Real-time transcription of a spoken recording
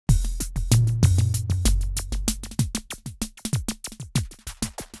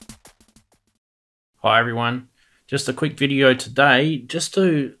Hi everyone, just a quick video today just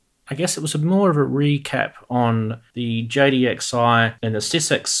to, I guess it was more of a recap on the JDXI and the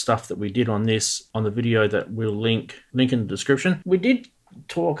SysX stuff that we did on this on the video that we'll link in the description. We did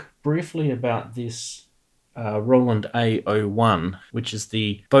talk briefly about this Roland A-01, which is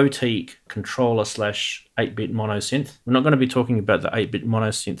the boutique controller slash 8-bit mono synth. We're not going to be talking about the 8-bit mono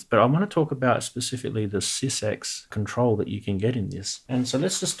synth, but I want to talk about specifically the SysX control that you can get in this. And so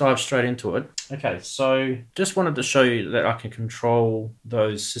let's just dive straight into it. Okay, so just wanted to show you that I can control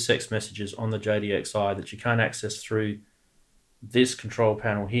those SysX messages on the JDXI that you can't access through this control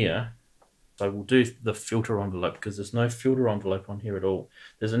panel here. So we'll do the filter envelope because there's no filter envelope on here at all.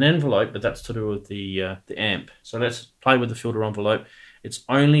 There's an envelope, but that's to do with the amp. So let's play with the filter envelope. It's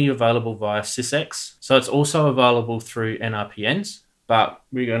only available via SysX. So it's also available through NRPNs, but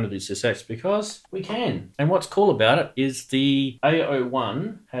we're going to do SysX because we can. And what's cool about it is the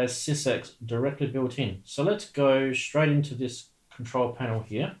A01 has SysX directly built in. So let's go straight into this control panel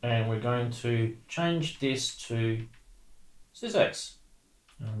here, and we're going to change this to SysX.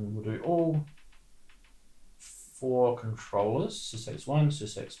 And we'll do all 4 controllers, SysX1,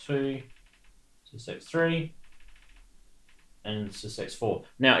 SysX2, SysX3, and SysX4.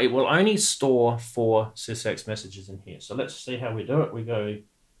 Now, it will only store 4 SysX messages in here. So let's see how we do it. We go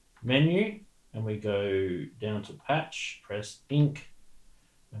menu, and we go down to patch, press ink,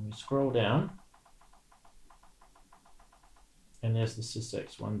 and we scroll down. And there's the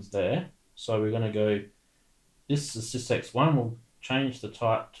SysX ones there. So we're going to go, this is SysX1, we'll change the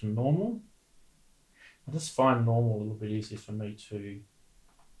type to normal. I just find normal a little bit easier for me to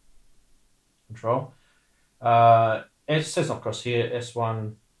control. It says across here,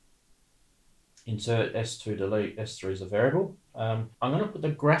 S1 insert, S2 delete, S3 is a variable. I'm going to put the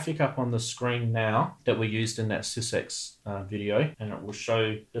graphic up on the screen now that we used in that SysX video, and it will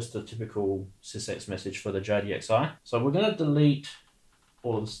show just a typical SysX message for the JDXI. So we're going to delete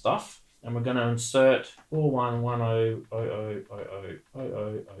all of the stuff. And we're going to insert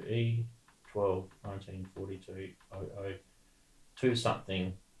 4110000000E 12 19 42 00 to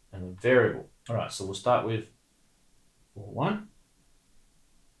something and a variable. All right, so we'll start with 41.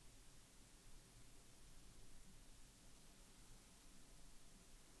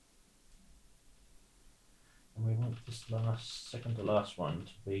 And we want this second to last one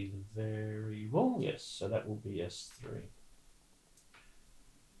to be the variable. Yes, so that will be S3.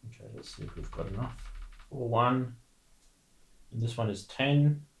 Okay, let's see if we've got enough. 41, and this one is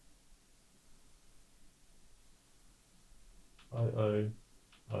 10.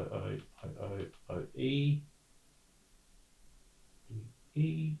 000000E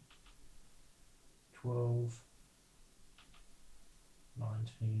E 12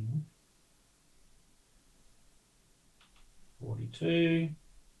 19 42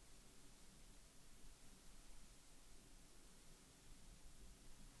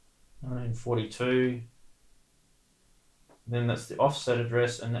 1942. Then that's the offset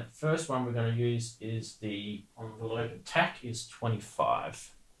address, and that first one we're going to use is the envelope attack is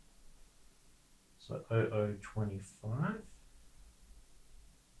 25. So 0025.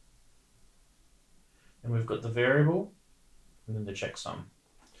 And we've got the variable and then the checksum.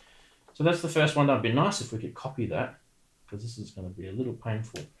 So that's the first one. That'd be nice if we could copy that, because this is going to be a little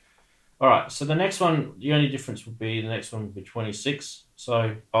painful. All right, so the next one, the only difference would be the next one would be 26.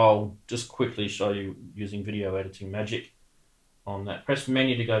 So I'll just quickly show you using video editing magic on that. Press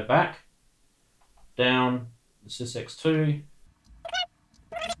menu to go back, down the SysX2.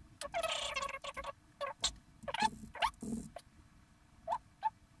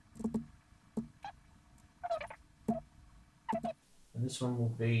 And this one will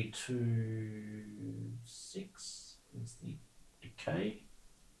be 26 is the decay.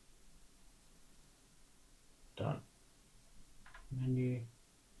 Done. Menu,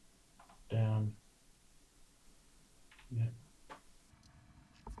 down, yeah.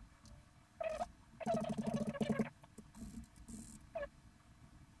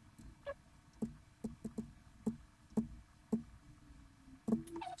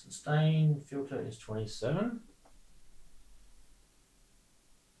 Sustain filter is 27.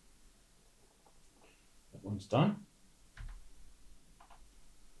 That one's done.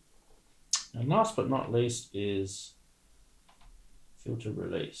 And last but not least is filter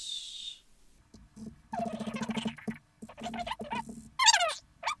release.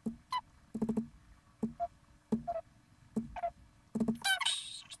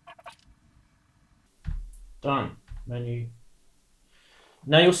 Done. Menu.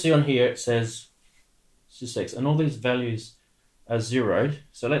 Now you'll see on here it says SysX, and all these values are zeroed.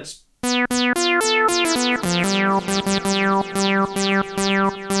 So let's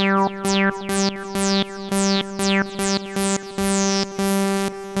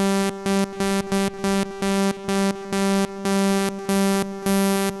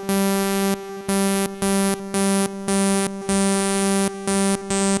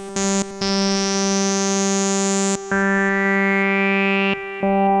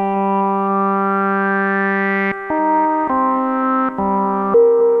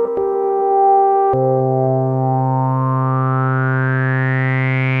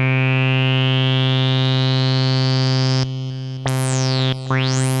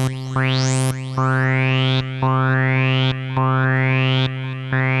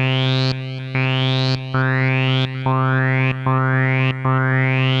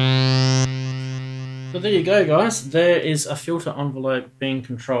So there you go, guys. There is a filter envelope being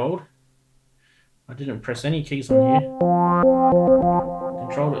controlled. I didn't press any keys on here.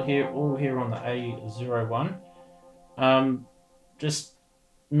 Controlled it here, all here on the A-01. Just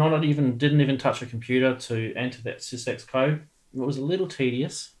didn't even touch a computer to enter that sysx code. It was a little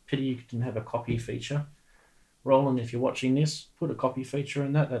tedious. Pity you didn't have a copy feature. Roland, if you're watching this, put a copy feature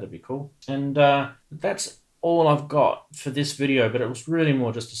in that. That'd be cool. And that's all I've got for this video, but it was really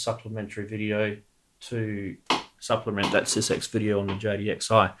more just a supplementary video to supplement that sysx video on the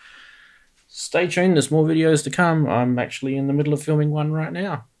JDXi. Stay tuned, there's more videos to come. I'm actually in the middle of filming one right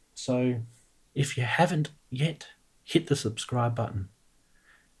now. So if you haven't yet, hit the subscribe button.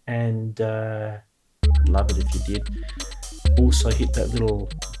 And I'd love it if you did. Also hit that little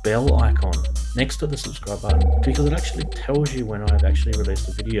bell icon next to the subscribe button, because it actually tells you when I've actually released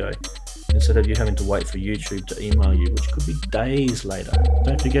a video, instead of you having to wait for YouTube to email you, which could be days later.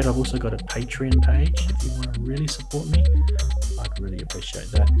 Don't forget, I've also got a Patreon page if you want to really support me. I'd really appreciate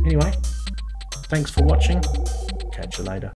that. Anyway, thanks for watching. Catch you later.